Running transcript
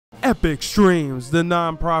Epic Streams, the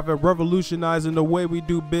non-profit revolutionizing the way we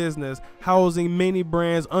do business, housing many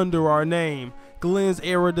brands under our name. Glenn's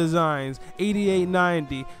Era Designs,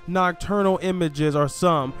 8890, Nocturnal Images are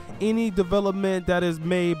some. Any development that is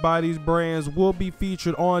made by these brands will be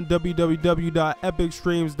featured on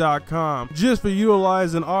www.epicstreams.com. Just for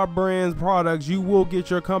utilizing our brand's products, you will get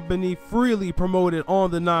your company freely promoted on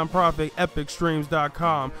the nonprofit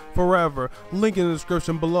epicstreams.com forever. Link in the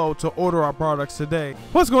description below to order our products today.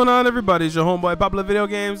 What's going on, everybody? It's your homeboy Popular Video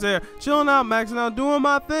Games here, chilling out, maxing out, doing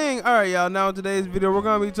my thing. Alright, y'all, now in today's video we're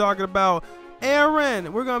going to be talking about Eren.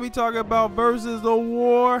 We're going to be talking about versus the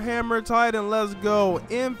Warhammer Titan. Let's go.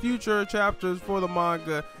 In future chapters for the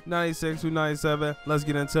manga 96 through 97. Let's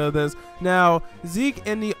get into this. Now, Zeke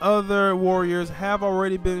and the other warriors have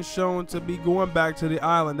already been shown to be going back to the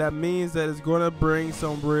island. That means that it's going to bring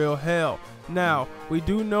some real hell. Now, we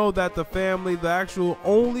do know that the family, the actual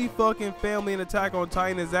only fucking family in Attack on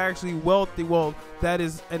Titan is actually wealthy. Well, that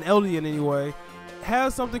is an Eldian anyway.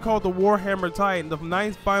 Has something called the Warhammer Titan, the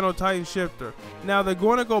ninth final Titan shifter. Now they're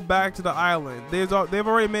going to go back to the island. They've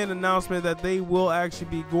already made an announcement that they will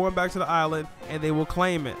actually be going back to the island and they will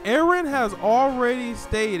claim it. Eren has already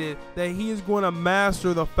stated that he is going to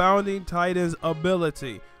master the founding Titan's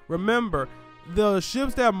ability. Remember, the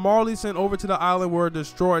ships that Marley sent over to the island were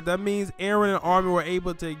destroyed. That means Eren and army were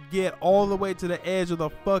able to get all the way to the edge of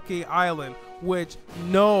the fucking island, which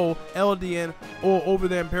no Eldian or over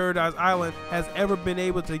there in Paradise Island has ever been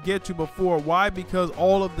able to get to before. Why? Because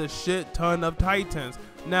all of the shit ton of Titans.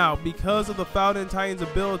 Now, because of the founding Titan's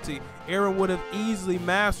ability, Eren would have easily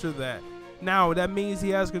mastered that. Now, that means he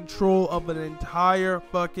has control of an entire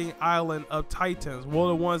fucking island of Titans. Well,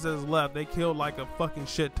 the ones that's left, they killed like a fucking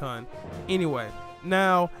shit ton. Anyway,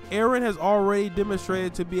 now, Eren has already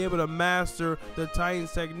demonstrated to be able to master the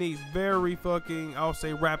Titan's techniques very fucking, I'll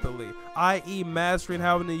say, rapidly. I.e. mastering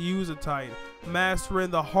having to use a Titan, mastering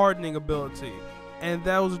the hardening ability. And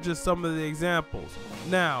those are just some of the examples.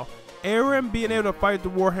 Now, Eren being able to fight the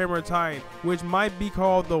Warhammer Titan, which might be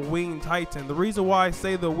called the Winged Titan. The reason why I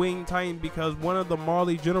say the Winged Titan, because one of the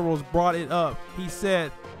Marley generals brought it up. He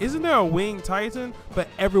said, "Isn't there a Winged Titan?" But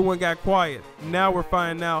everyone got quiet. Now we're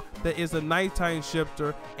finding out that it's a Night Titan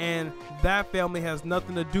shifter, and that family has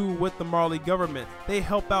nothing to do with the Marley government. They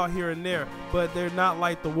help out here and there, but they're not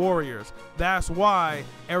like the warriors. That's why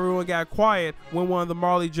everyone got quiet when one of the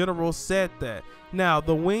Marley generals said that. Now,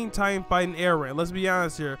 the Winged Titan fighting Eren. Let's be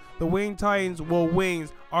honest here. The Winged Titans, well,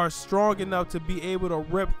 wings, are strong enough to be able to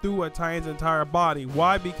rip through a Titan's entire body.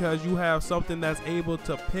 Why? Because you have something that's able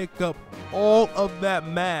to pick up all of that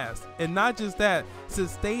mass. And not just that,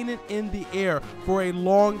 sustain it in the air for a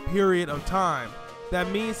long period of time.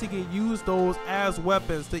 That means he can use those as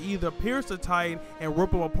weapons to either pierce the Titan and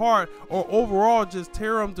rip them apart, or overall just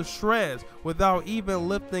tear them to shreds without even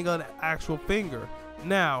lifting an actual finger.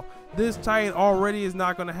 Now, this Titan already is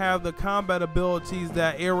not going to have the combat abilities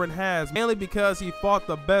that Eren has, mainly because he fought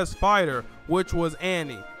the best fighter, which was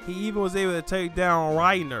Annie. He even was able to take down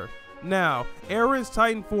Reiner. Now, Eren's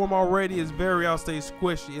Titan form already is very, I'll say,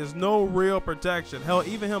 squishy. There's no real protection. Hell,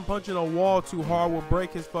 even him punching a wall too hard will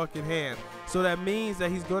break his fucking hand. So that means that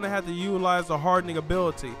he's going to have to utilize the hardening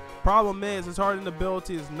ability. Problem is, his hardening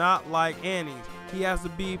ability is not like Annie's. He has to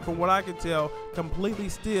be, from what I can tell, completely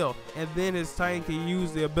still, and then his Titan can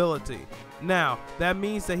use the ability. Now, that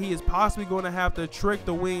means that he is possibly going to have to trick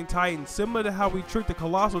the Winged Titan, similar to how we tricked the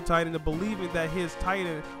Colossal Titan into believing that his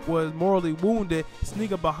Titan was mortally wounded,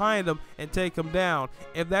 sneak up behind him and take him down.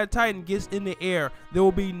 If that Titan gets in the air, there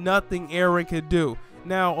will be nothing Eren can do.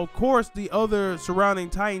 Now, of course, the other surrounding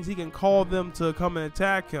Titans, he can call them to come and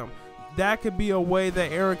attack him. That could be a way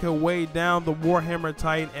that Eren can weigh down the Warhammer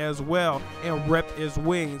Titan as well and rip his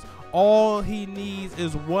wings. All he needs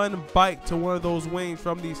is one bite to one of those wings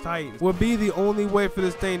from these Titans. Would be the only way for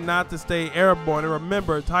this thing not to stay airborne. And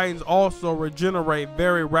remember, Titans also regenerate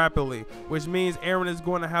very rapidly, which means Eren is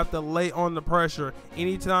going to have to lay on the pressure.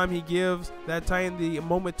 Anytime he gives that Titan the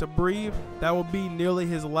moment to breathe, that will be nearly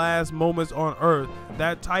his last moments on Earth.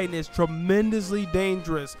 That Titan is tremendously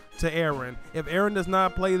dangerous to Eren. If Eren does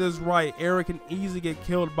not play this right, Eren can easily get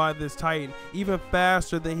killed by this Titan, even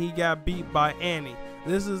faster than he got beat by Annie.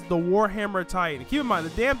 This is the Warhammer Titan. Keep in mind, the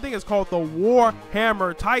damn thing is called the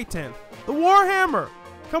Warhammer Titan. The Warhammer!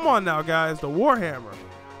 Come on now, guys, the Warhammer.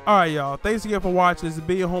 Alright, y'all, thanks again for watching. This is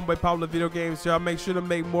being Homeboy Popular Video Games. Y'all make sure to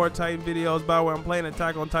make more Titan videos. By the way, I'm playing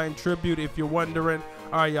Attack on Titan Tribute if you're wondering.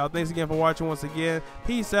 Alright, y'all, thanks again for watching once again.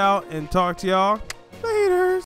 Peace out and talk to y'all